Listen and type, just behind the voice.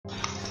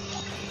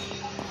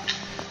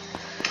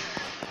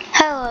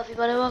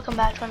everybody, welcome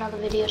back to another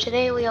video.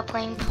 Today we are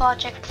playing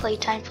Project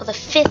Playtime for the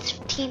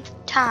 15th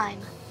time.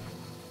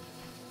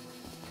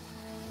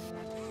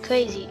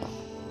 Crazy.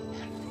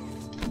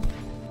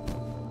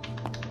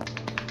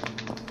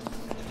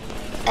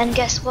 And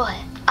guess what?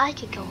 I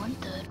could go in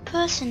third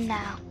person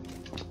now.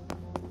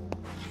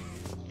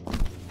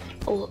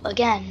 Oh,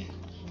 again.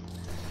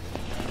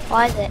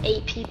 Why are there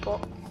 8 people?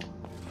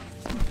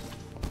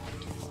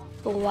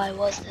 Or why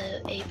was there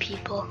 8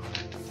 people?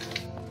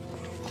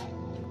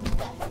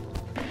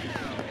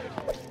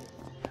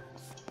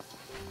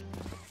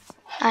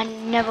 I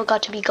never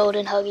got to be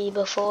Golden Huggy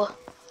before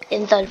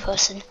in third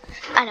person.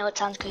 I know it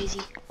sounds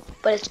crazy,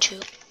 but it's true.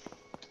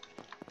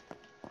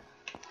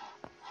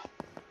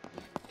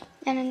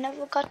 And I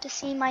never got to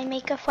see my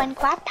Make a Friend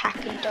grab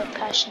pack in third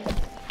person.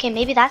 Okay,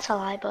 maybe that's a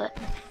lie, but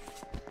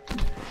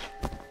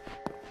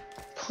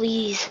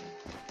please.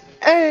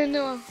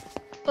 No,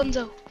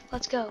 Bunzo,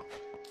 let's go.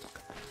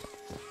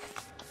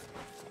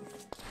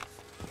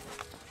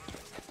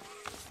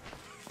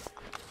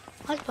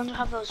 Why does Bunzo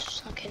have those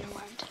sunken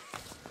around?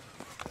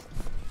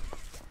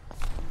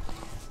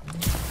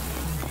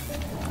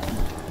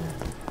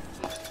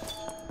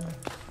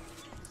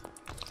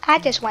 I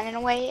just went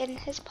away in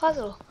his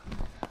puzzle.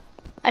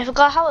 I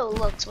forgot how it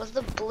looks. Was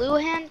the blue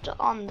hand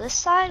on this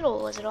side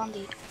or was it on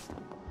the...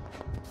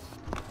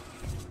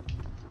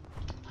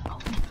 Oh.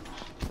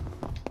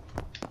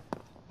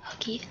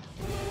 Huggy.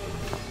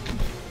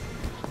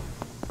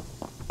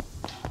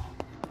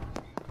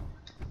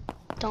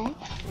 Don't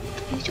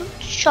use your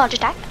charge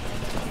attack.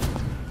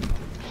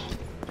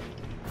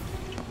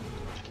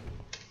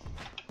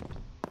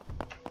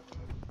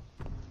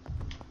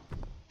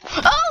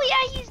 Oh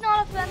yeah, he's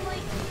not a friendly.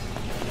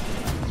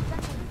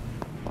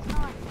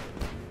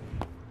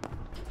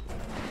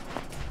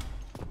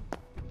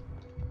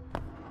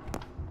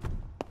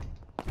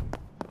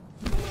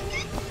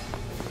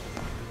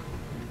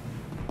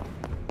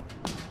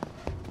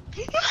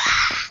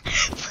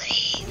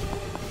 Please.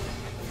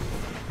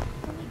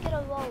 Let me get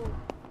a roll.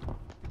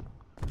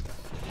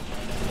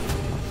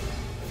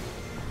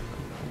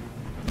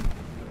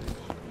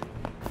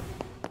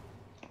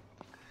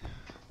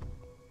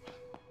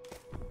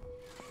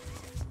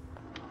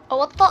 Oh,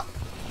 what the?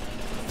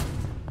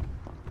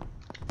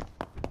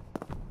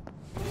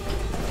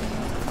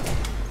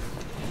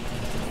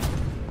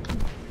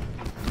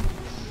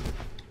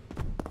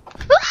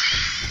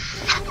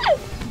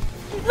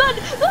 Run,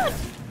 run!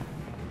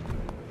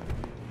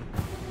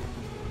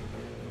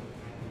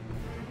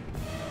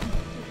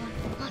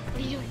 What are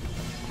you doing?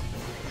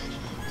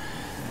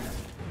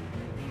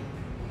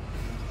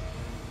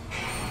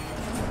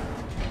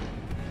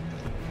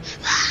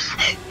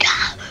 Go!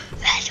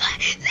 This way!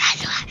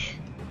 This way!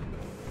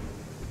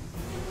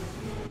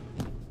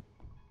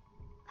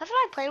 That's what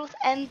I played with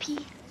MP.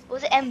 Or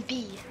was it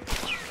MB?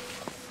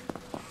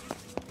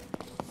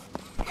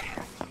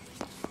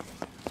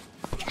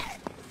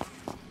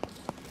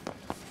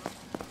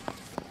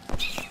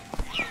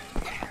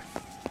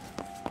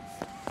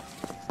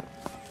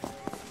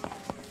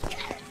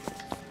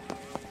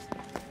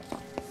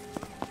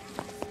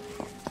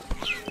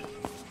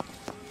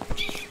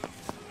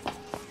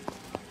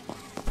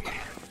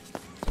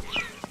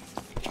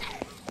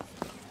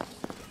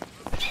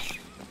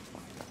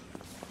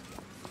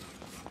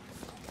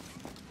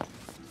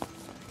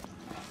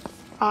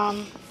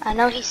 I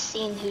know he's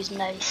seen who's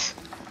nice,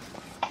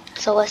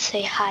 so let's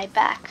say hi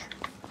back.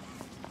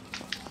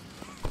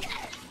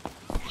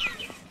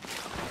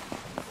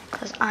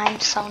 Cause I'm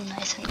so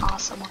nice and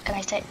awesome, what can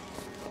I say?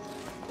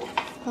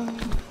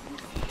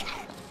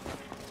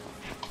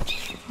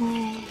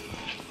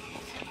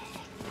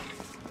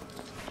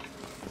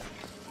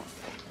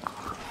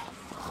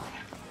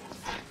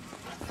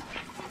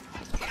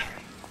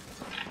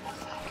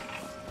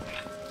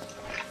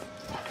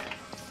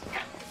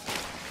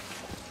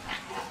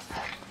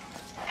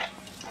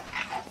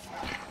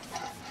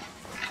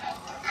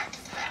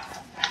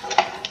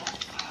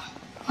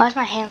 Why does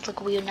my hands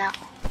look weird now?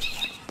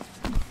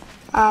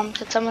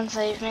 Could someone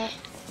save me?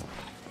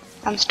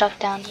 I'm stuck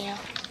down here.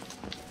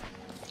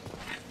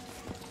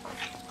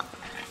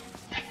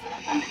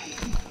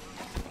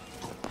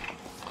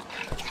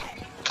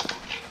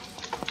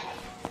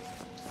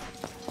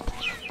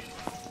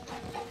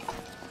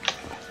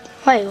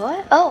 Wait,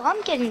 what? Oh,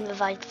 I'm getting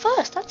revived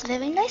first. That's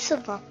very nice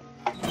of them.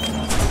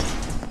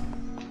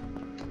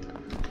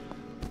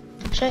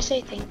 Should I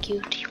say thank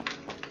you to you?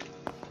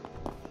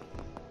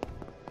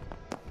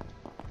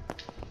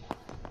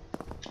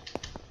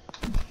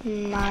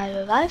 My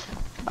revive?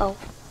 Oh.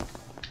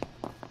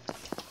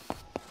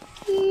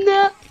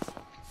 No.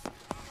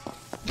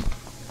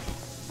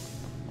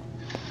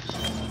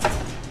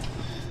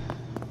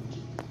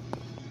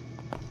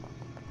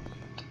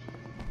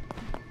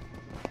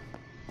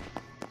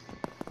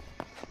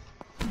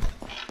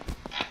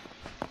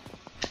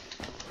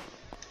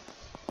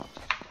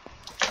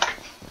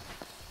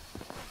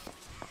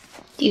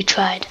 You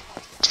tried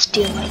to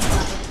steal my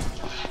revive.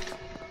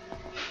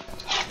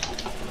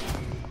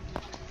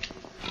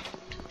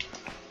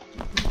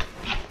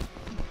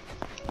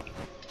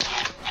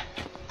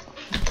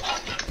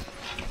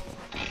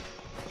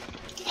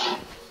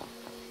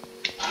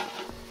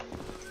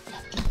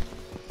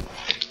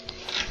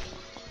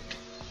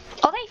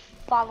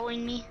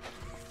 following me?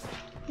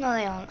 No,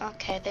 they aren't.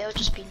 Okay, they were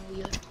just being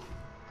weird.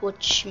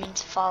 Which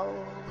means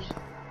following.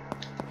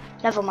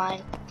 Never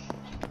mind.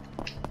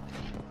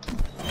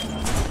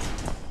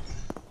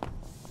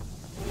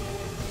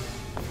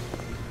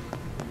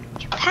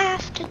 You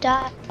have to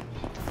die.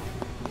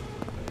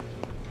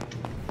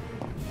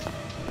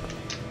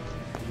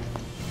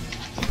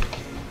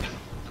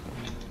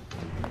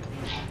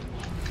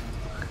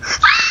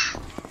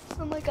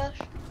 Oh my gosh.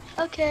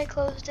 Okay, I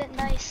closed it.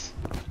 Nice.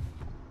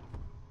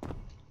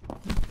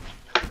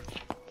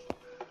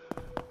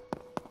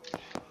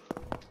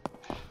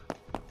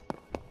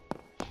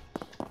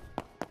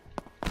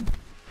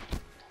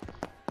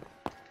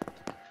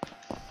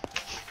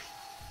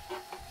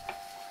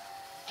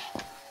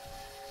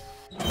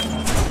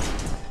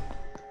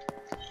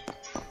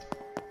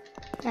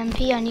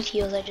 MP, I need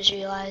heals, I just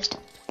realized.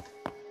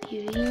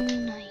 Be really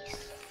nice.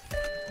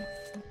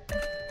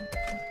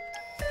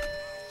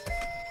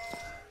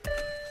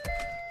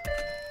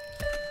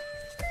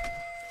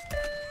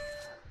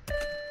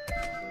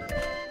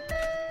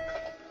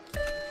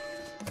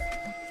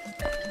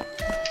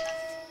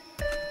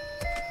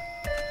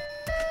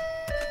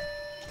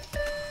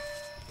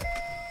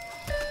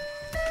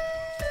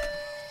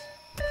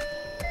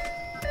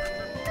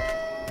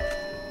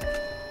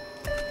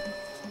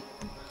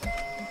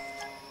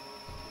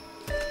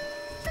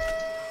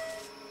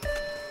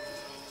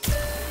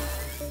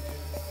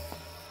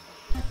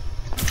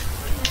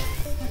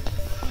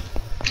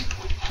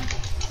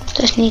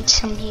 Just need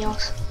some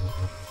heals.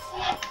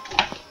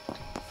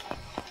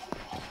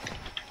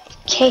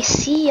 Okay,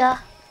 see ya.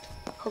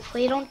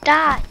 Hopefully you don't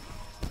die.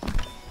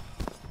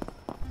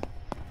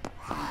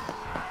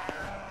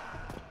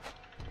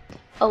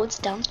 Oh, it's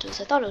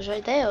downstairs. I thought it was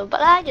right there,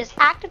 but I just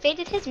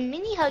activated his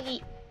mini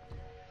huggy.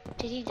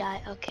 Did he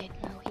die? Okay,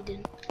 no, he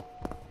didn't.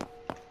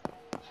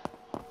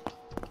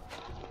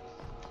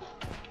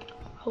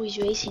 Oh, he's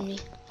racing me.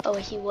 Oh,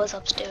 he was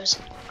upstairs.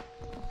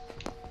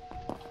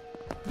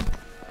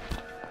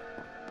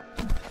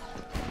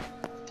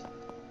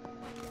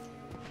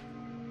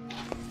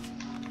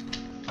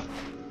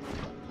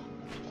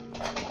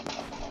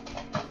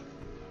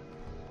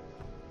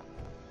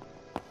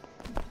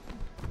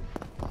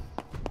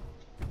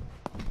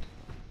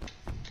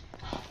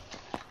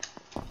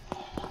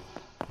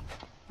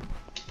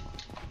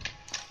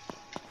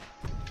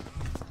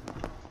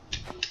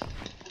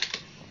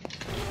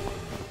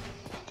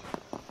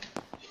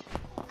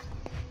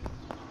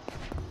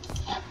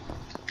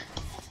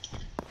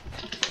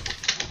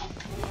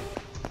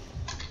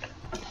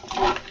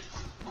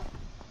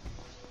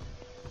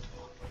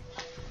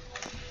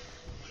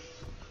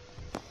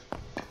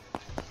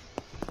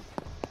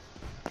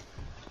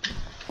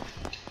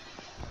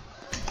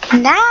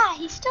 Nah,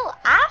 he's still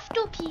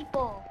after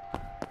people.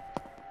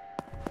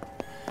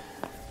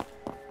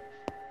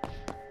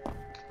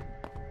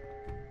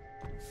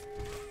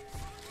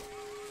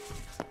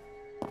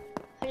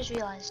 I just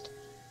realized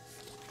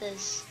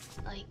there's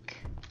like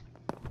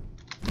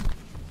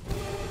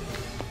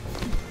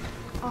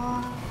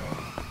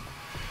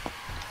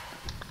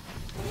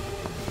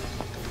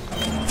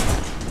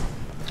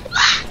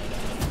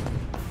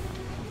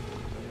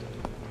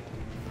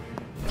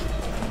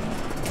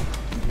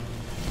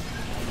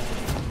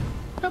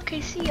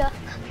okay, see ya.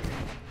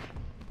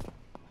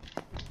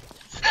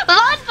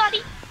 Run,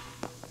 buddy!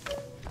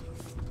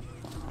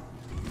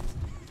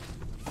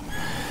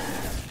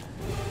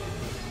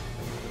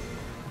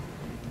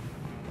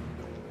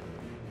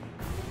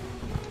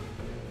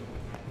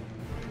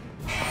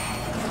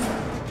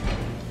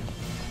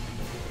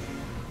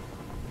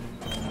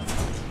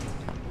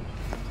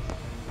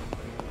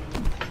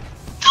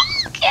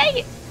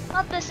 Okay!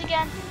 Not this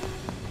again.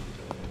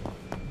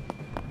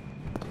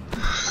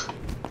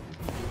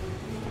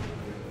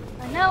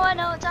 I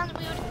know, it sounds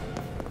weird.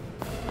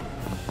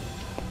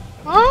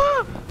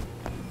 Oh!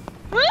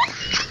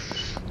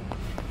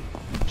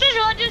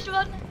 Just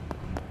run.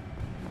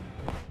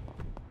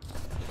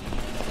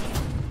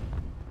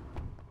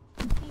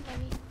 Hey,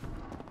 baby.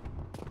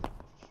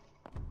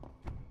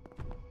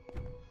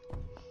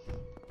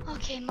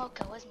 Okay,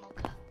 Mocha, where's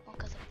Mocha?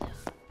 Mocha's up there.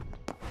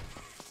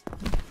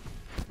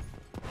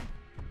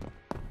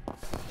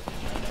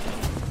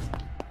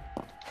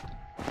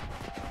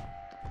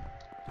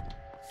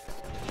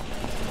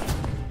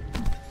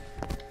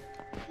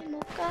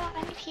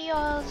 I need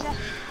heals.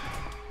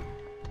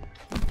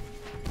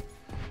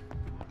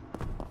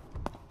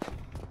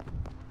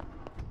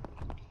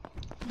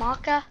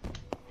 Mocha.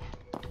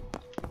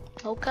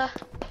 Mocha.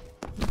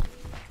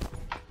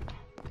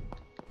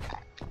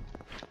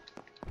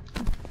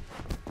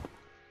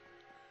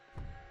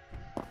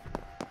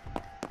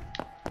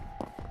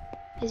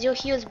 Is your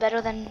heals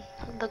better than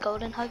the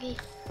golden huggy?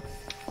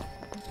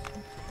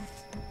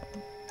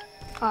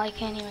 Oh, I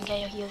can't even get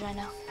your heals right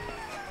now.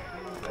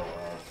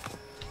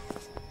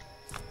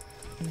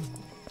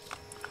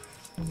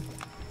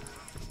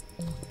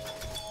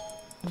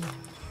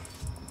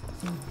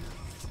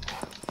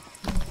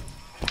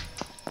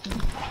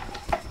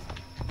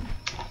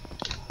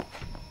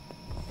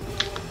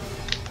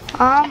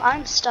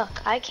 I'm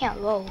stuck. I can't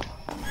roll.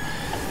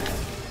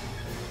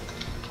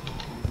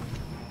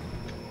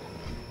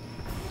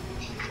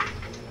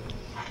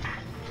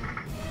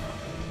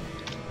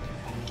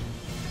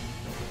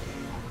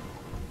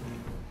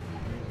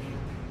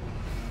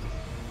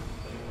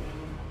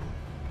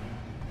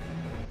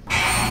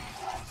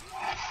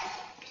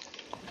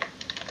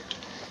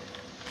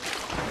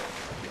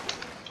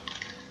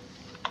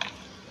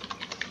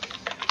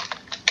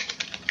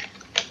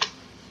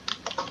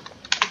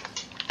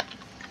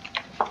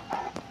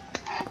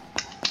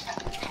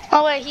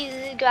 Oh wait, he's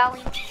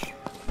growling.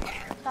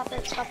 Stop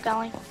it, stop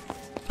growling.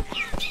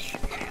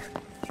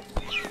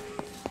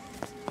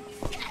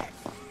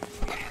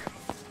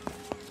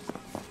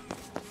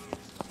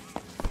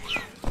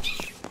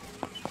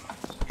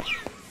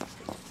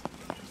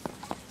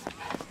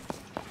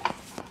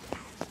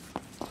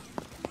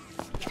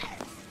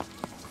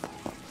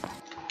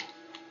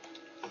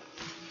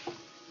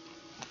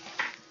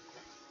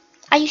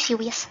 Are you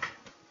serious?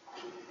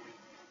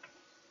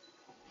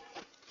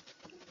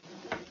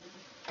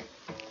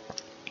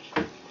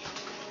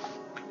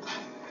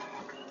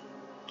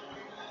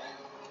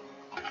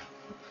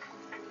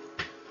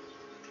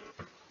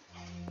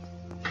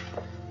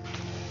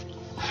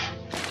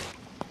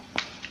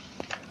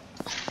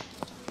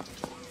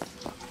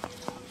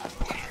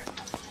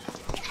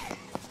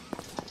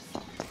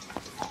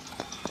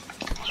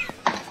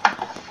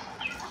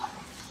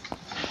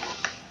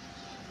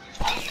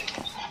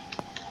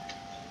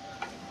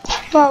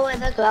 Oh, wait,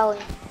 they're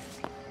growling.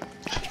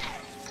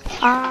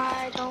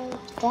 I don't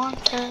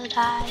want to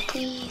die,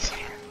 please.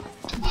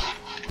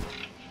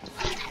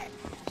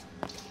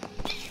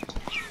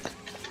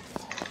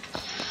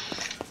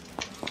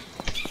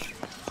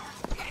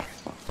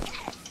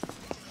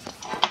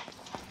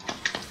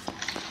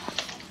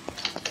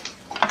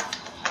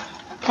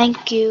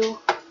 Thank you.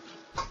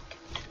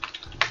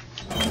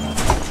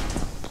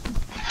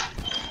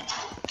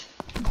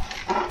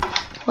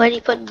 Where do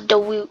you put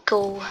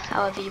Dawuko,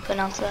 however you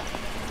pronounce that?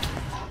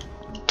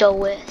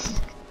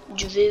 Dawis.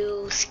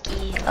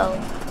 Jvuski. Oh.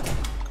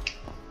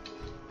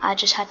 I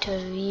just had to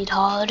read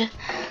hard.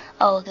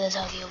 Oh, there's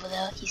Huggy over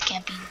there. He's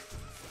camping.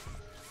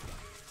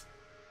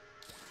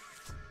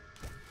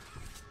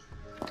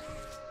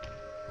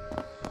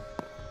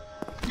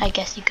 I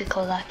guess you could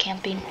call that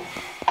camping.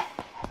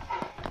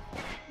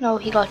 No,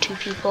 he got 2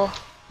 people.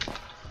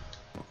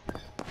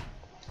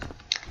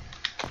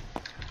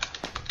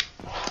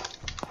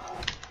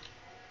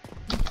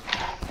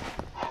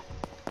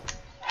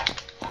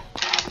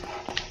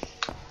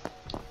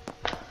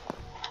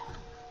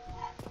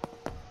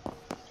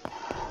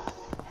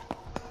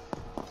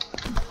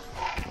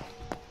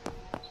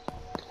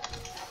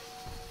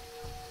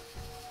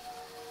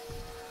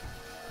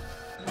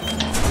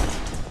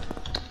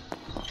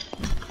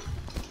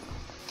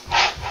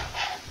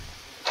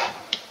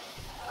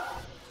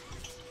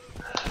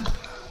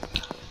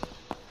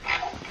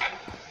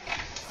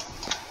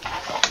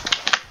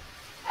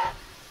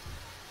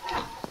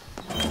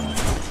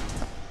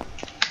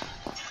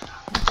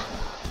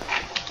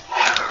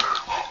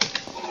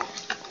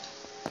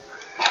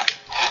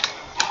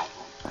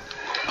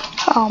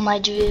 Oh, my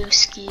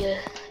Drewski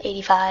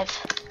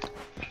 85.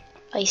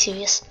 Are you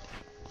serious?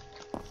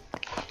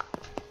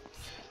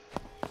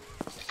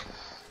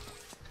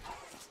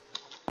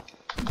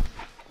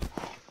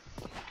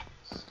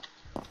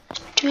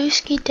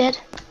 Drewski dead.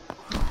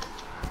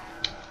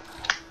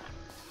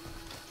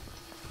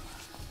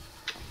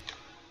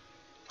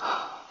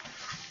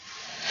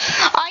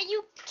 Are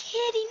you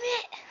kidding me?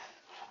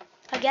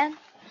 Again?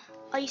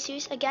 Are you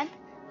serious? Again?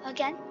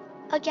 Again?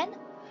 Again?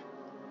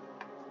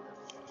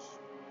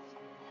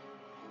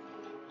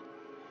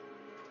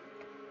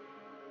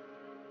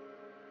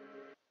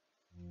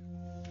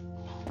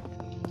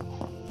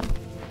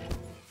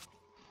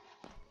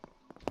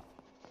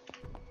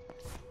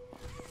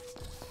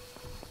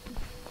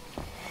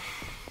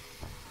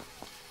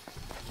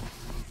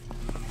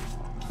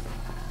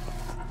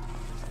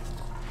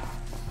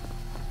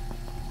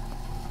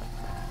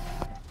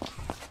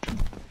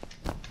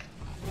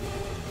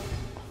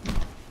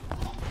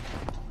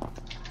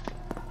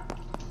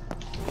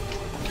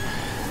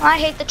 I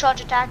hate the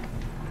charge attack.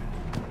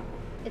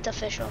 It's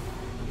official.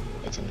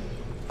 It's a no.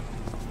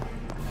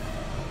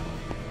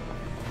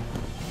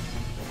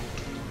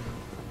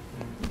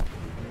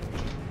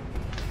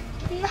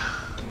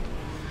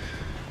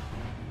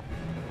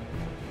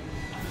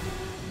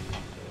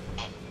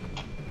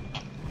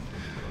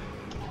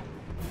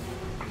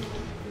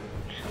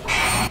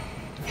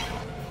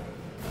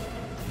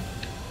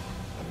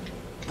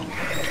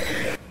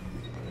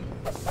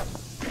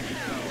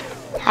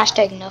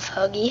 Hashtag enough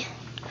Huggy.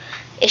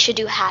 It should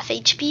do half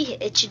HP.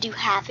 It should do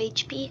half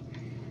HP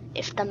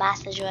if the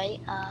math is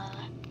right.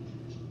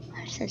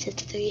 Since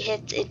it's 3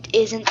 hits, it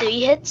isn't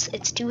 3 hits.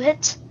 It's 2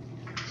 hits,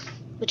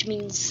 which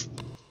means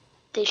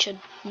they should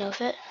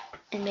nerf it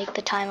and make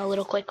the time a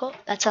little quicker.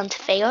 That sounds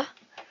fair.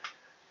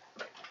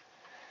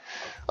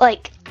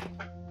 Like,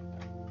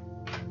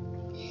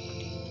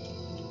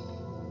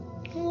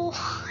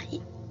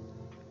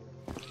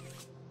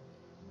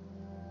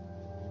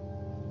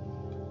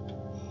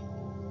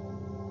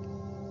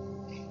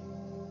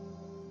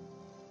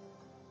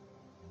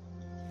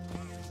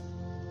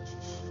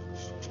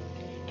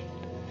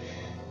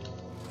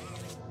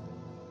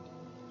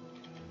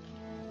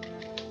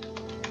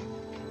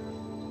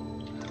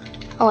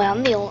 Oh, wait,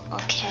 I'm the only.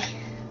 Okay.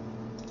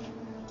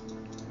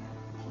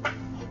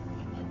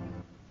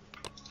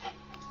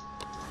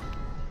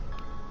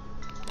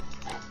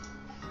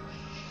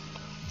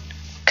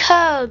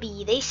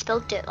 Kirby, they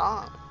spelled it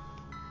wrong.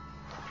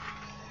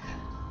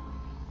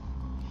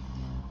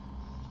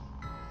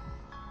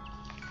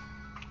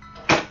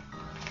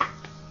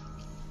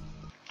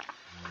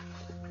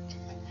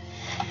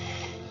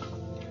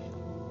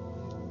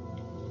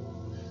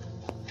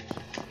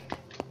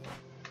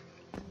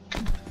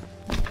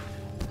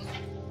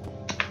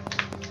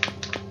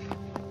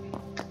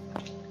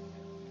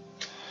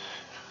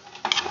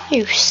 Are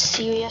you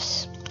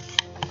serious?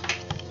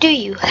 Do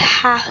you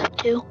have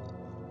to?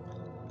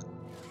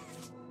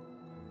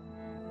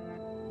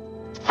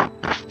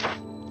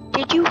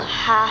 Did you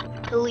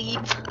have to leave?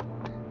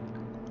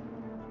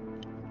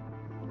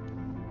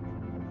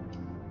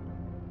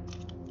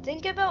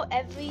 Think about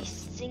every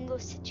single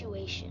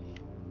situation.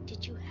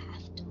 Did you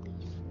have to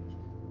leave?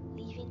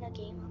 Leaving a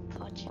game on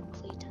Project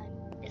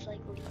Playtime is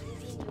like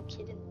leaving your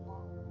kid in the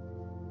mall,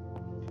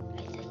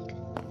 I think.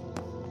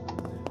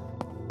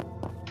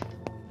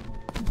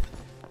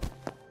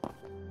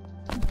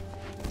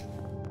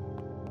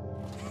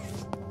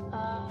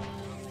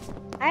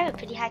 I have a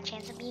pretty high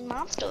chance of being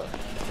monster.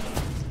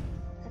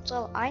 That's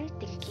all I'm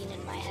thinking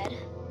in my head.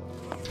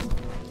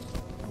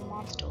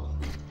 Monster.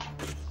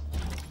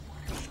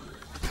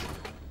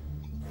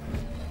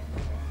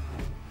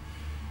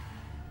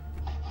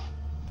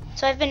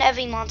 So I've been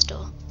every monster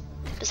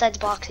besides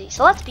Boxy.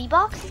 So let's be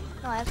Boxy.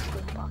 No, I haven't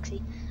played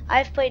Boxy.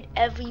 I've played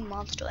every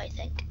monster, I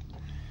think.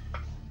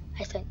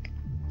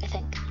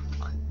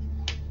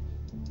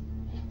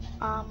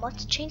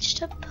 Let's change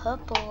to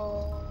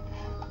purple.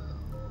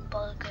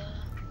 Burger.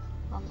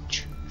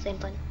 Lunch. Same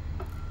thing.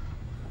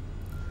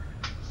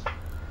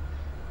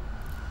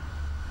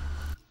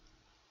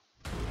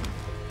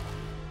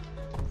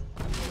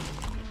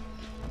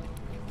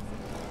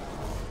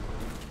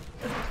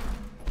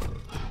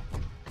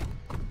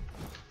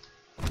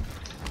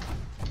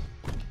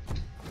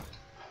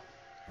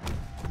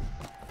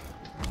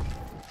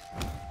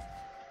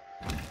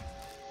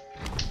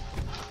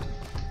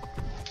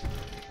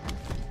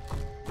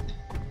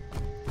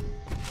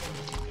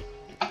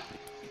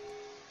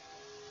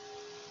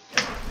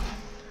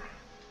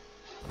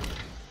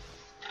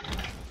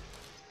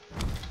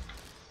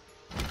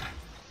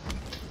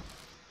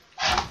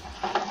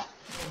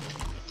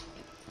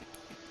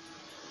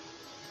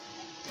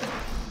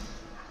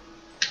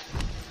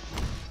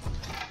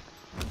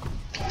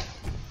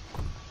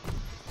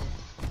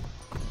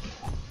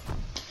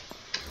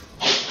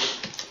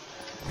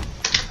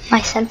 My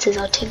senses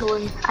are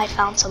tingling. I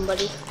found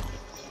somebody.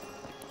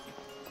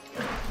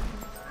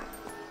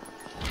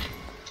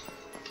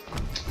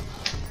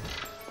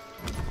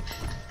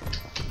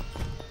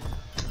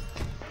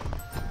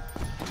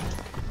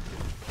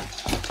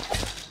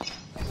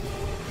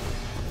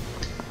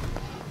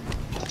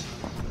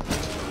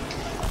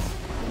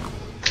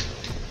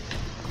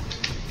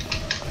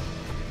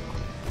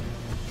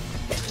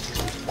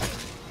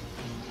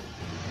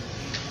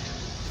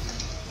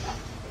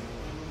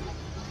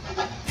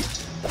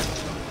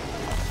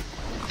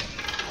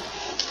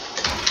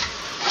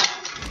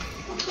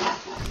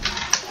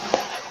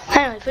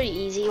 Anyway, pretty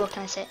easy. What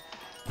can I say?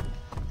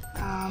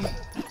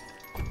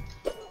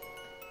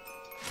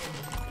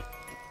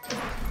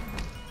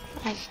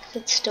 I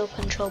could still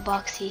control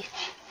Boxy.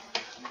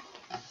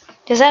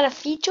 Is that a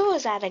feature or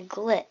is that a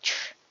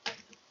glitch?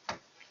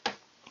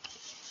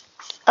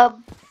 A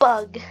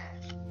bug.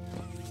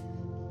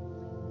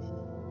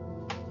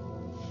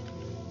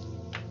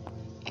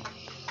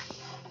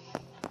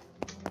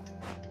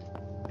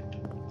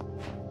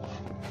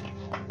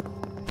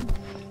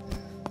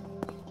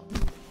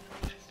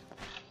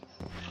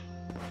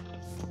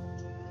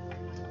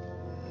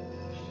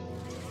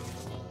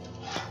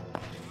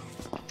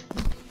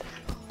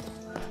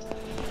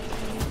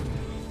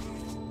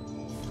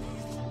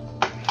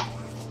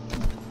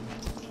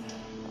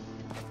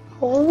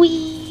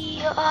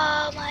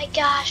 Oh my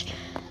gosh.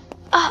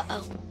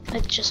 Uh-oh.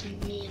 It's just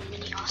me and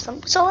Minnie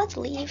Awesome. So let's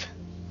leave.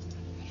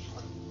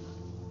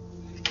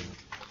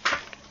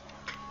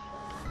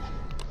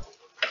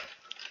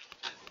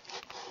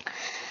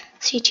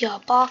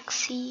 CTR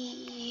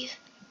Boxy,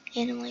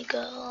 Anime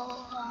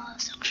Girl,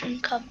 Suction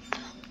Cup,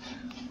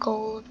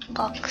 Gold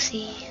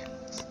Boxy.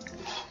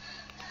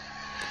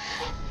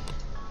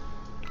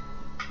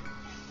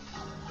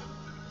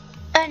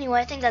 Anyway,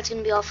 I think that's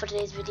gonna be all for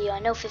today's video. I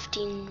know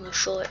 15 was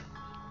short,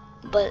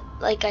 but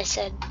like I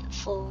said,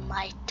 for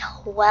my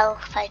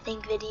 12th, I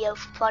think, video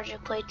for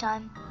Project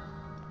Playtime,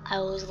 I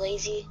was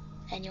lazy,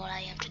 and you know what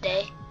I am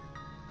today?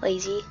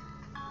 Lazy.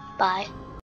 Bye.